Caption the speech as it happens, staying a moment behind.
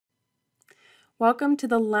Welcome to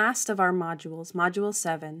the last of our modules, Module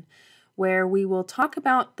 7, where we will talk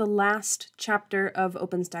about the last chapter of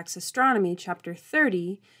OpenStax Astronomy, Chapter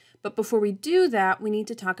 30, but before we do that, we need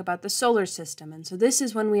to talk about the solar system. And so this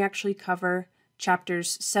is when we actually cover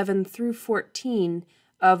chapters 7 through 14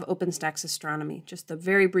 of OpenStax Astronomy, just the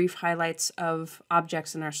very brief highlights of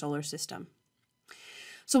objects in our solar system.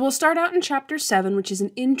 So we'll start out in Chapter 7, which is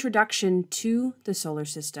an introduction to the solar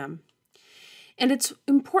system. And it's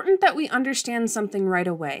important that we understand something right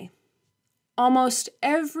away. Almost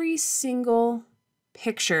every single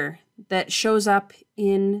picture that shows up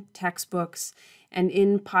in textbooks and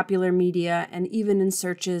in popular media and even in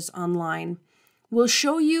searches online will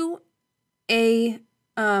show you a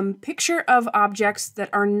picture of objects that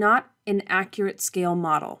are not an accurate scale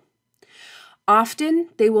model. Often,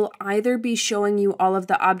 they will either be showing you all of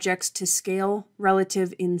the objects to scale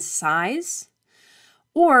relative in size,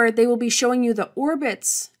 or they will be showing you the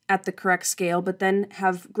orbits at the correct scale, but then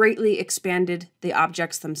have greatly expanded the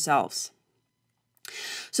objects themselves.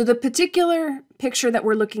 So the particular picture that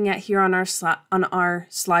we're looking at here on our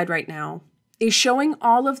slide right now is showing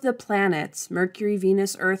all of the planets, Mercury,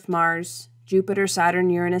 Venus, Earth, Mars, Jupiter, Saturn,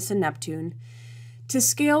 Uranus, and Neptune, to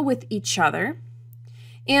scale with each other,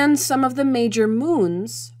 and some of the major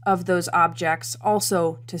moons of those objects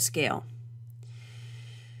also to scale.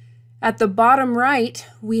 At the bottom right,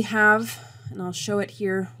 we have, and I'll show it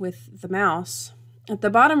here with the mouse, at the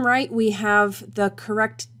bottom right, we have the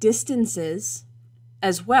correct distances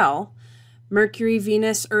as well. Mercury,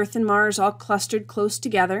 Venus, Earth, and Mars all clustered close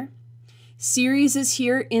together. Ceres is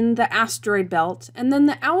here in the asteroid belt, and then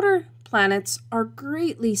the outer planets are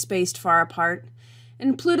greatly spaced far apart,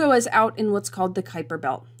 and Pluto is out in what's called the Kuiper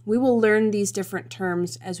belt. We will learn these different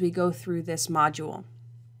terms as we go through this module.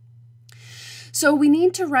 So we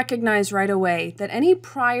need to recognize right away that any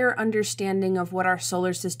prior understanding of what our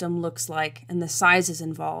solar system looks like and the sizes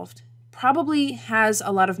involved probably has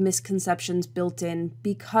a lot of misconceptions built in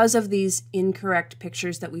because of these incorrect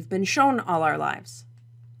pictures that we've been shown all our lives.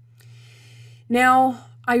 Now,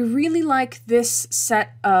 I really like this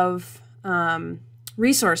set of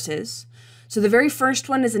resources. So the very first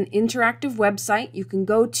one is an interactive website. You can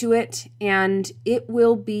go to it and it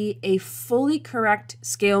will be a fully correct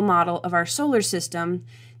scale model of our solar system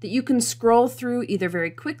that you can scroll through either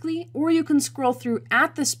very quickly or you can scroll through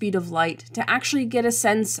at the speed of light to actually get a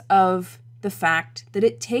sense of the fact that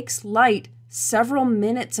it takes light several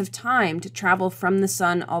minutes of time to travel from the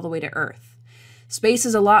sun all the way to Earth. Space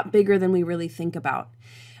is a lot bigger than we really think about.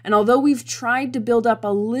 And although we've tried to build up a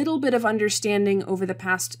little bit of understanding over the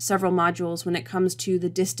past several modules when it comes to the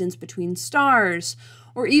distance between stars,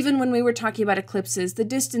 or even when we were talking about eclipses, the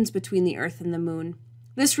distance between the Earth and the Moon,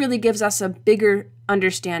 this really gives us a bigger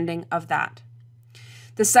understanding of that.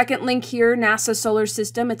 The second link here, NASA Solar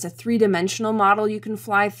System, it's a three-dimensional model you can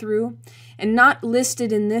fly through, and not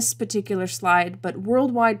listed in this particular slide, but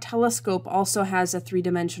Worldwide Telescope also has a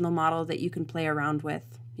three-dimensional model that you can play around with.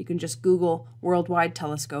 You can just Google Worldwide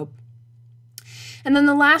Telescope. And then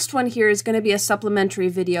the last one here is going to be a supplementary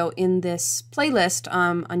video in this playlist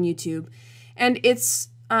on YouTube. And it's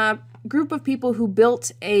a group of people who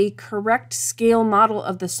built a correct scale model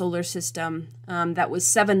of the solar system that was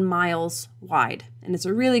 7 miles wide. And it's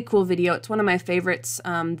a really cool video. It's one of my favorites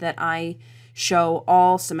that I show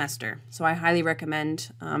all semester. So I highly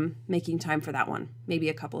recommend making time for that one, maybe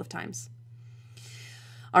a couple of times.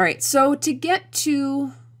 All right, so to get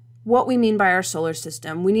to what we mean by our solar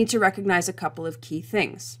system, we need to recognize a couple of key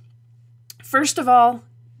things. First of all,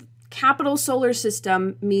 capital solar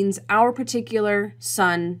system means our particular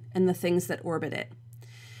sun and the things that orbit it.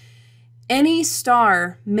 Any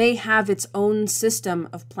star may have its own system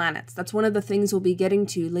of planets. That's one of the things we'll be getting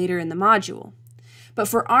to later in the module. But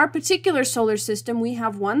for our particular solar system, we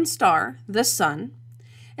have one star, the sun,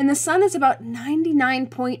 and the sun is about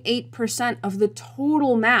 99.8% of the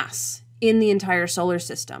total mass in the entire solar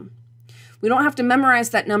system. We don't have to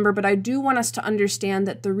memorize that number, but I do want us to understand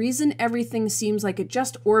that the reason everything seems like it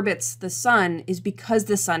just orbits the sun is because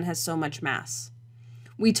the sun has so much mass.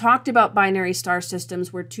 We talked about binary star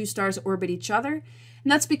systems where two stars orbit each other,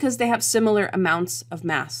 and that's because they have similar amounts of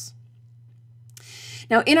mass.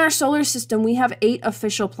 Now, in our solar system, we have 8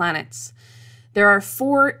 official planets. There are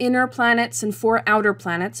 4 inner planets and 4 outer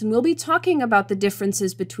planets, and we'll be talking about the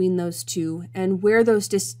differences between those two and where those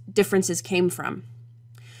differences came from.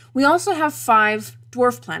 We also have 5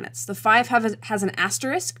 dwarf planets. The 5 has an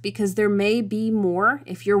asterisk because there may be more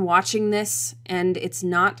if you're watching this and it's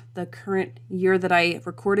not the current year that I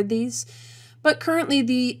recorded these. But currently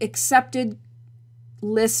the accepted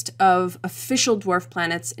list of official dwarf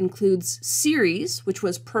planets includes Ceres, which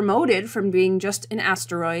was promoted from being just an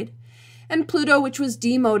asteroid, and Pluto, which was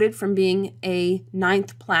demoted from being a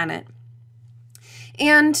 9th planet.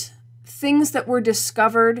 And things that were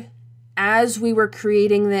discovered as we were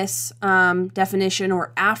creating this definition,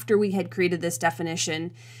 or after we had created this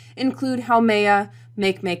definition, include Haumea,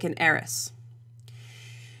 Makemake, and Eris.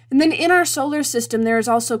 And then in our solar system, there is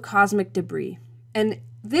also cosmic debris. And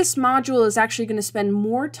this module is actually going to spend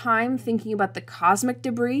more time thinking about the cosmic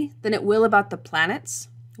debris than it will about the planets.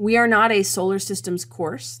 We are not a solar systems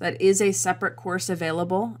course. That is a separate course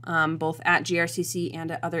available, both at GRCC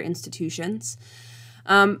and at other institutions.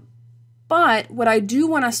 But what I do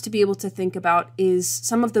want us to be able to think about is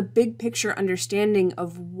some of the big picture understanding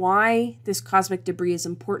of why this cosmic debris is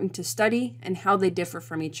important to study and how they differ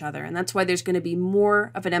from each other. And that's why there's going to be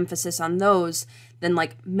more of an emphasis on those than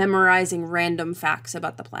like memorizing random facts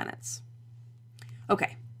about the planets.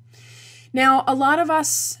 Okay. Now, a lot of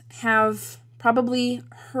us have probably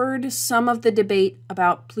heard some of the debate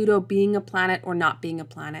about Pluto being a planet or not being a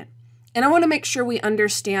planet. And I want to make sure we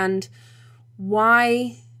understand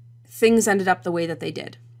why things ended up the way that they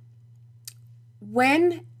did.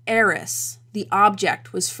 When Eris, the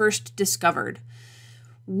object, was first discovered,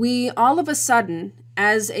 we all of a sudden,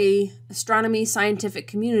 as a astronomy scientific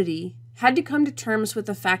community, had to come to terms with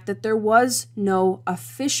the fact that there was no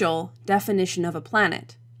official definition of a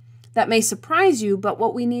planet. That may surprise you, but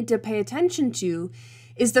what we need to pay attention to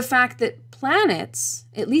is the fact that planets,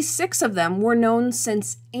 at least 6 of them, were known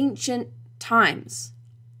since ancient times.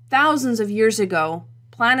 Thousands of years ago,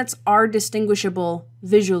 planets are distinguishable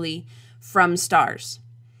visually from stars.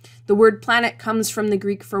 The word planet comes from the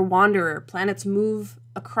Greek for wanderer. Planets move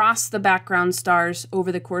across the background stars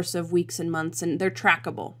over the course of weeks and months, and they're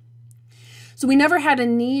trackable. So we never had a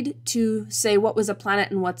need to say what was a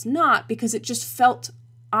planet and what's not, because it just felt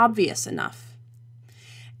obvious enough.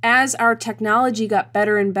 As our technology got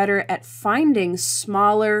better and better at finding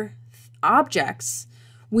smaller objects,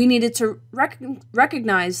 we needed to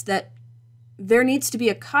recognize that there needs to be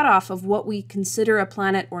a cutoff of what we consider a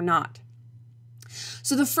planet or not.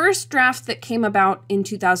 So the first draft that came about in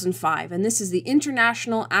 2005, and this is the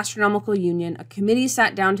International Astronomical Union, a committee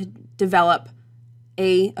sat down to develop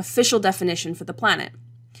an official definition for the planet.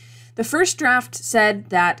 The first draft said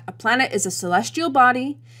that a planet is a celestial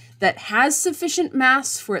body that has sufficient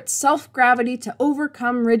mass for its self-gravity to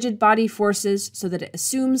overcome rigid body forces so that it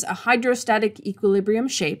assumes a hydrostatic equilibrium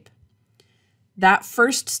shape. That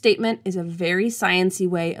first statement is a very sciencey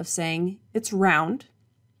way of saying it's round.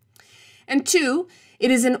 And 2, it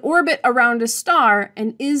is in orbit around a star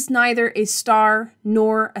and is neither a star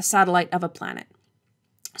nor a satellite of a planet.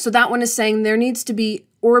 So that one is saying there needs to be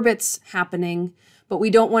orbits happening, but we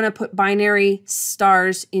don't want to put binary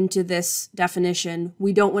stars into this definition.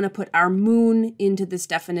 We don't want to put our moon into this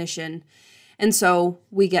definition. And so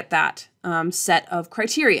we get that set of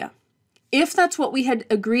criteria. If that's what we had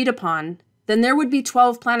agreed upon, then there would be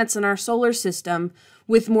 12 planets in our solar system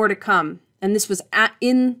with more to come. And this was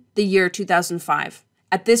in the year 2005.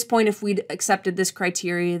 At this point, if we'd accepted this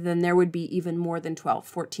criteria, then there would be even more than 12,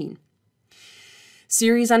 14.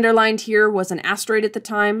 Ceres underlined here was an asteroid at the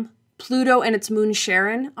time. Pluto and its moon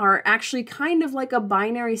Charon are actually kind of like a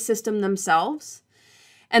binary system themselves.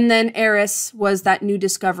 And then Eris was that new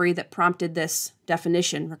discovery that prompted this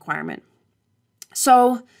definition requirement.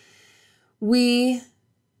 So we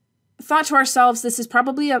thought to ourselves, this is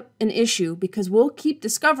probably an issue because we'll keep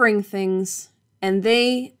discovering things and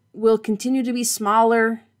they will continue to be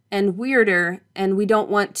smaller and weirder, and we don't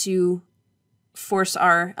want to force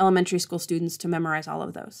our elementary school students to memorize all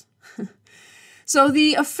of those. So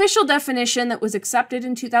the official definition that was accepted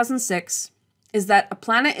in 2006 is that a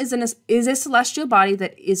planet is a celestial body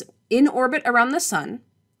that is in orbit around the sun.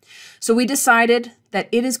 So we decided that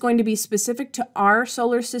it is going to be specific to our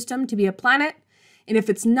solar system to be a planet, and if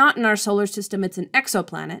it's not in our solar system, it's an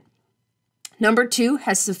exoplanet. Number 2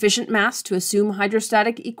 has sufficient mass to assume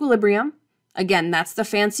hydrostatic equilibrium. Again, that's the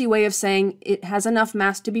fancy way of saying it has enough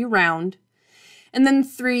mass to be round. And then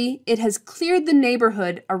 3, it has cleared the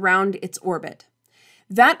neighborhood around its orbit.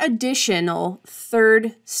 That additional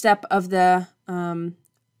third step of the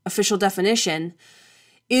official definition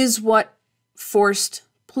is what forced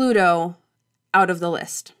Pluto out of the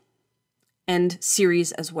list, and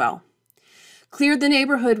Ceres as well. Cleared the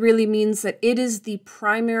neighborhood really means that it is the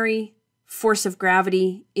primary force of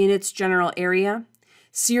gravity in its general area.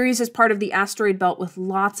 Ceres is part of the asteroid belt with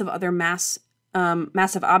lots of other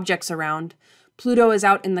massive objects around. Pluto is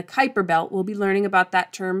out in the Kuiper belt. We'll be learning about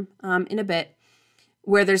that term in a bit,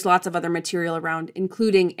 where there's lots of other material around,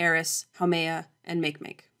 including Eris, Haumea, and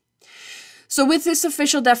Makemake. So with this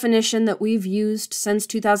official definition that we've used since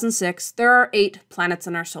 2006, there are 8 planets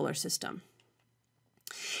in our solar system.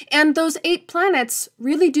 And those 8 planets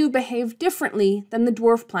really do behave differently than the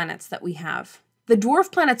dwarf planets that we have. The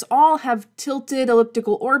dwarf planets all have tilted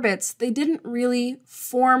elliptical orbits. They didn't really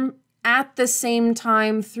form at the same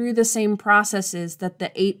time through the same processes that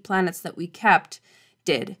the 8 planets that we kept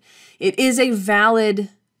did. It is a valid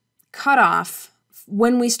cutoff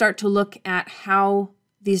when we start to look at how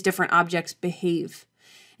these different objects behave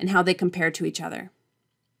and how they compare to each other.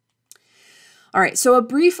 All right, so a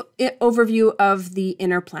brief overview of the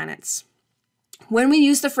inner planets. When we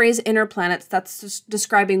use the phrase inner planets, that's just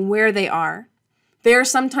describing where they are. They are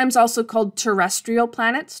sometimes also called terrestrial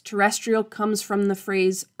planets. Terrestrial comes from the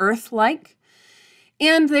phrase Earth-like.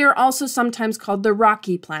 And they are also sometimes called the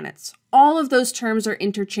rocky planets. All of those terms are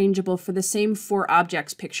interchangeable for the same 4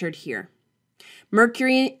 objects pictured here.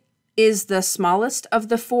 Mercury is the smallest of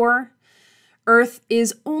the 4. Earth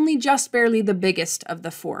is only just barely the biggest of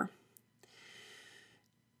the 4.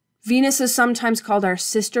 Venus is sometimes called our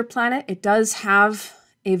sister planet. It does have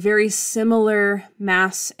a very similar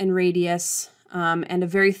mass and radius and a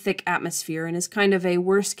very thick atmosphere, and is kind of a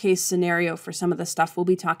worst case scenario for some of the stuff we'll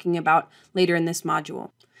be talking about later in this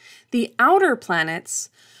module. The outer planets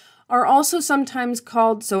are also sometimes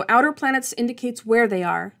called, so outer planets indicates where they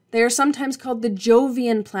are. They are sometimes called the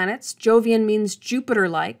Jovian planets. Jovian means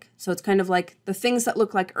Jupiter-like, so it's kind of like the things that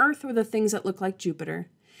look like Earth or the things that look like Jupiter.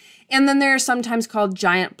 And then they are sometimes called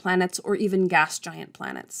giant planets or even gas giant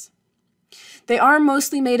planets. They are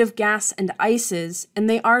mostly made of gas and ices, and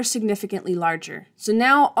they are significantly larger. So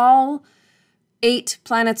now all 8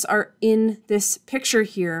 planets are in this picture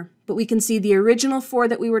here, but we can see the original 4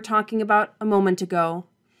 that we were talking about a moment ago.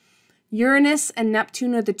 Uranus and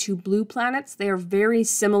Neptune are the 2 blue planets. They are very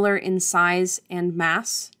similar in size and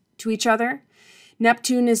mass to each other.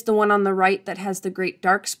 Neptune is the one on the right that has the great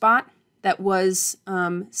dark spot that was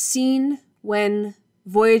seen when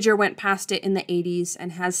Voyager went past it in the 80s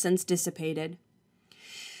and has since dissipated.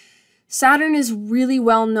 Saturn is really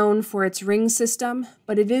well known for its ring system,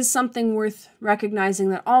 but it is something worth recognizing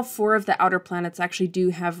that all 4 of the outer planets actually do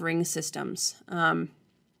have ring systems,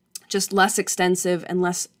 just less extensive and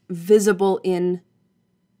less visible in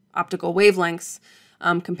optical wavelengths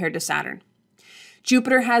compared to Saturn.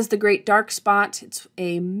 Jupiter has the great dark spot. It's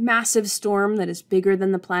a massive storm that is bigger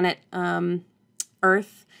than the planet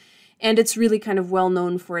Earth, and it's really kind of well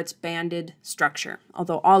known for its banded structure,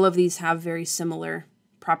 although all of these have very similar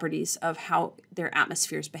properties of how their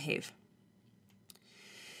atmospheres behave.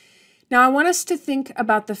 Now I want us to think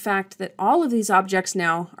about the fact that all of these objects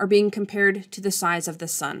now are being compared to the size of the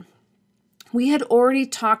Sun. We had already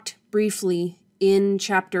talked briefly in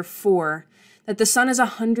chapter 4 that the Sun is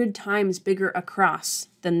 100 times bigger across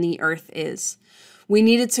than the Earth is. We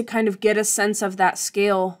needed to kind of get a sense of that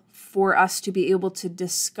scale for us to be able to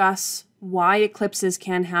discuss why eclipses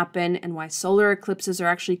can happen and why solar eclipses are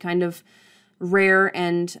actually kind of rare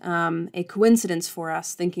and a coincidence for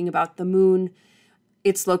us, thinking about the moon,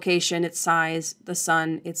 its location, its size, the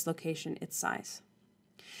Sun, its location, its size.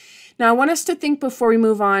 Now I want us to think before we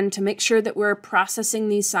move on to make sure that we're processing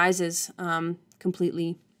these sizes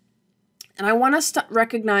completely. And I want us to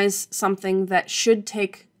recognize something that should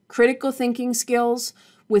take critical thinking skills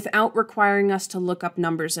without requiring us to look up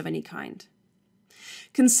numbers of any kind.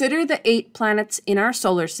 Consider the 8 planets in our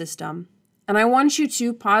solar system, and I want you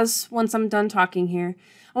to pause once I'm done talking here.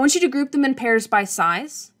 I want you to group them in pairs by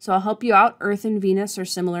size, so I'll help you out. Earth and Venus are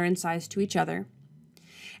similar in size to each other.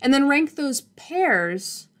 And then rank those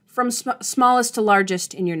pairs from smallest to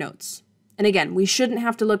largest in your notes. And again, we shouldn't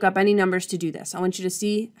have to look up any numbers to do this. I want you to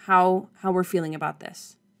see how we're feeling about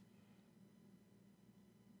this.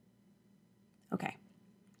 Okay.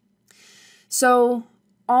 So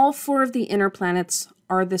all 4 of the inner planets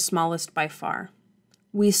are the smallest by far.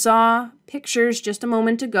 We saw pictures just a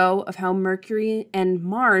moment ago of how Mercury and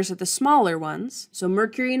Mars are the smaller ones. So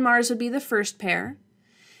Mercury and Mars would be the first pair.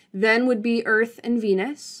 Then would be Earth and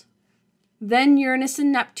Venus. Then Uranus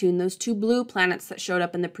and Neptune, those 2 blue planets that showed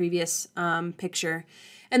up in the previous picture.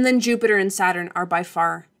 And then Jupiter and Saturn are by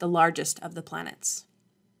far the largest of the planets.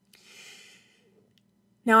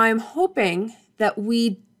 Now I'm hoping that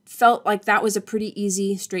we felt like that was a pretty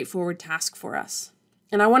easy, straightforward task for us.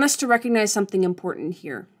 And I want us to recognize something important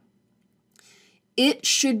here. It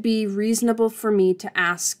should be reasonable for me to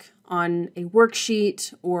ask on a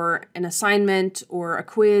worksheet or an assignment or a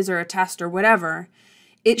quiz or a test or whatever.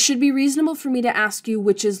 It should be reasonable for me to ask you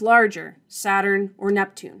which is larger, Saturn or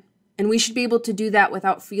Neptune. And we should be able to do that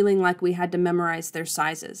without feeling like we had to memorize their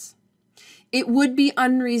sizes. It would be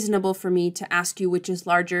unreasonable for me to ask you which is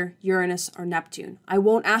larger, Uranus or Neptune. I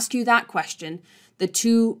won't ask you that question. The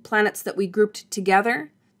 2 planets that we grouped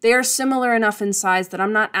together, they are similar enough in size that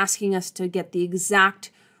I'm not asking us to get the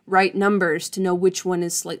exact right numbers to know which one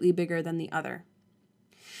is slightly bigger than the other.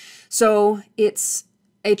 So it's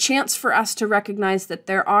a chance for us to recognize that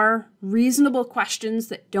there are reasonable questions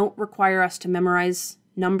that don't require us to memorize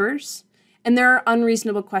numbers, and there are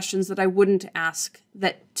unreasonable questions that I wouldn't ask,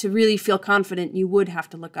 that to really feel confident you would have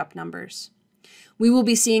to look up numbers. We will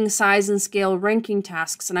be seeing size and scale ranking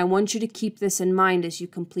tasks, and I want you to keep this in mind as you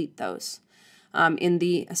complete those in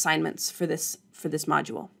the assignments for this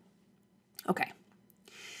module. Okay.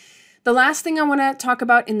 The last thing I want to talk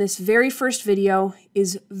about in this very first video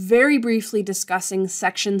is very briefly discussing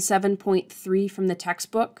section 7.3 from the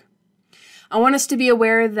textbook. I want us to be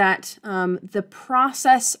aware that the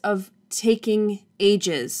process of taking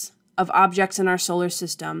ages of objects in our solar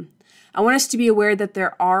system, I want us to be aware that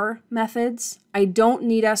there are methods. I don't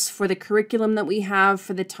need us, for the curriculum that we have,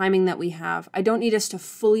 for the timing that we have, I don't need us to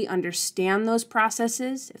fully understand those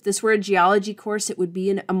processes. If this were a geology course, it would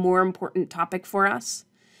be a more important topic for us.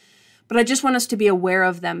 But I just want us to be aware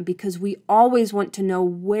of them, because we always want to know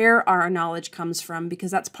where our knowledge comes from,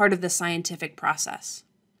 because that's part of the scientific process.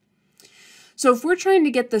 So if we're trying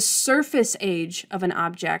to get the surface age of an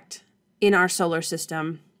object in our solar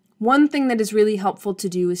system, one thing that is really helpful to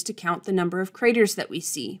do is to count the number of craters that we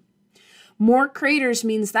see. More craters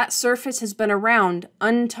means that surface has been around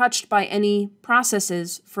untouched by any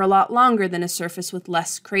processes for a lot longer than a surface with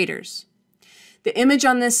less craters. The image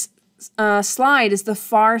on this slide is the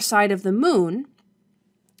far side of the moon,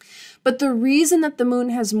 but the reason that the moon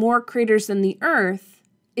has more craters than the Earth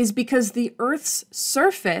is because the Earth's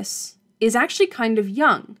surface is actually kind of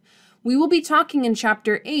young. We will be talking in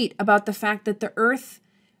chapter 8 about the fact that the Earth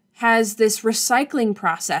has this recycling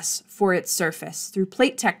process for its surface through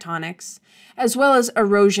plate tectonics, as well as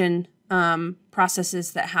erosion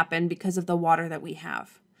processes that happen because of the water that we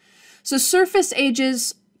have. So surface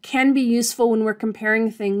ages can be useful when we're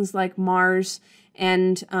comparing things like Mars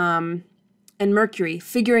and Mercury,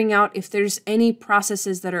 figuring out if there's any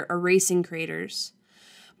processes that are erasing craters.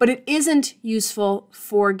 But it isn't useful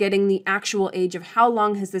for getting the actual age of how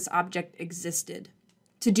long has this object existed.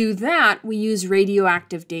 To do that, we use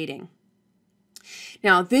radioactive dating.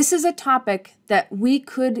 Now, this is a topic that we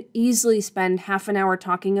could easily spend half an hour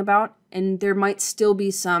talking about, and there might still be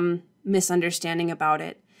some misunderstanding about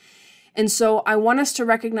it. And so I want us to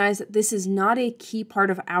recognize that this is not a key part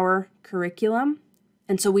of our curriculum.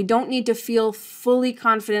 And so we don't need to feel fully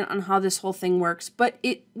confident on how this whole thing works, but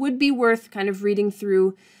it would be worth kind of reading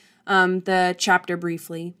through the chapter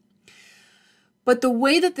briefly. But the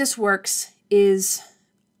way that this works is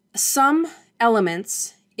some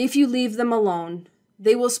elements, if you leave them alone,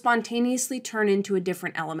 they will spontaneously turn into a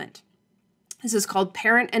different element. This is called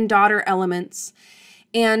parent and daughter elements.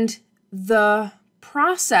 And the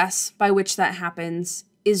process by which that happens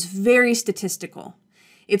is very statistical.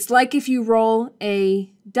 It's like if you roll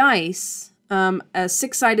a dice, a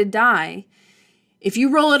six-sided die, if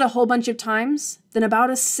you roll it a whole bunch of times, then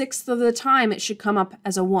about a sixth of the time it should come up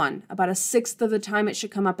as a 1. About a sixth of the time it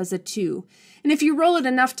should come up as a 2. And if you roll it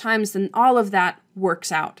enough times, then all of that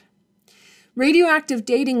works out. Radioactive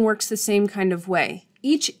dating works the same kind of way.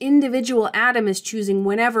 Each individual atom is choosing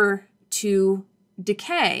whenever to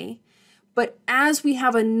decay, but as we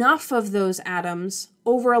have enough of those atoms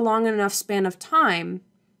over a long enough span of time,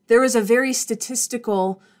 there is a very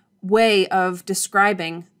statistical way of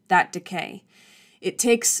describing that decay. It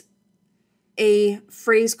takes a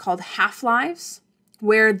phrase called half-lives,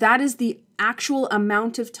 where that is the actual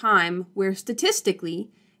amount of time where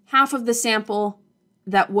statistically half of the sample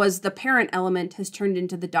that was the parent element has turned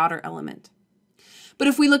into the daughter element. But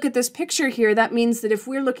if we look at this picture here, that means that if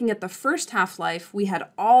we're looking at the first half-life, we had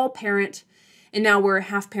all parent, and now we're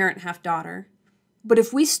half parent, half daughter. But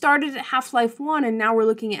if we started at half-life 1 and now we're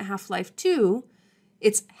looking at half-life 2,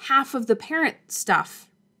 it's half of the parent stuff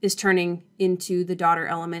is turning into the daughter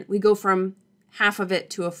element. We go from half of it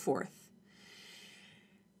to a fourth.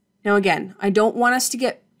 Now again, I don't want us to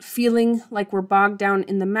get feeling like we're bogged down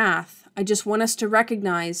in the math. I just want us to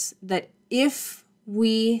recognize that if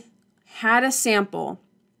we had a sample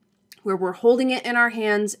where we're holding it in our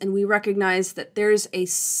hands and we recognize that there's a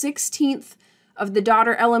 16th of the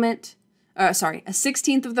daughter element, a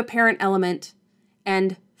 16th of the parent element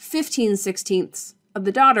and 15/16ths of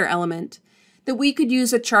the daughter element, that we could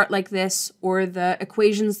use a chart like this or the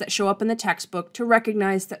equations that show up in the textbook to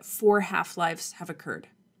recognize that 4 half-lives have occurred.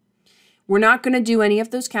 We're not going to do any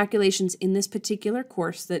of those calculations in this particular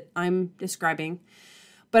course that I'm describing,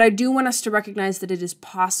 but I do want us to recognize that it is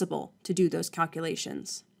possible to do those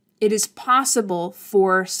calculations. It is possible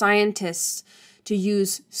for scientists to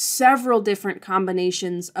use several different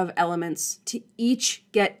combinations of elements to each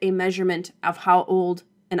get a measurement of how old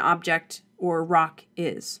an object or rock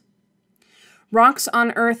is. Rocks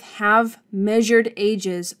on Earth have measured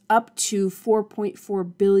ages up to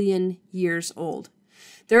 4.4 billion years old.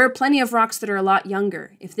 There are plenty of rocks that are a lot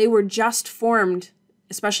younger. If they were just formed,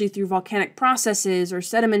 especially through volcanic processes or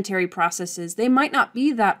sedimentary processes, they might not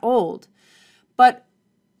be that old. But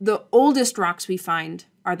the oldest rocks we find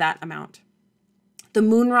are that amount. The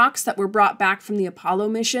moon rocks that were brought back from the Apollo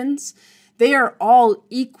missions, they are all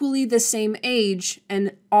equally the same age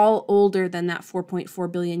and all older than that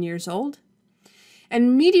 4.4 billion years old.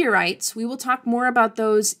 And meteorites, we will talk more about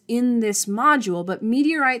those in this module, but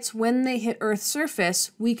meteorites, when they hit Earth's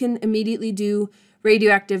surface, we can immediately do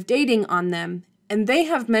radioactive dating on them, and they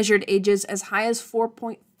have measured ages as high as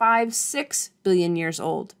 4.56 billion years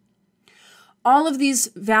old. All of these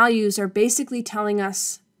values are basically telling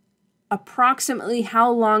us approximately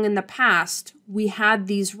how long in the past we had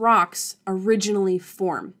these rocks originally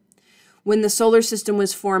form, when the solar system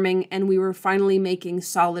was forming and we were finally making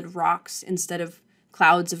solid rocks instead of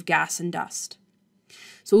clouds of gas and dust.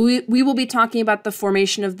 So we will be talking about the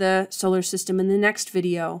formation of the solar system in the next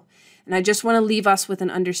video. And I just want to leave us with an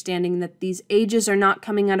understanding that these ages are not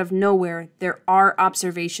coming out of nowhere. There are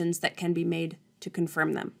observations that can be made to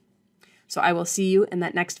confirm them. So I will see you in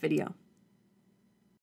that next video.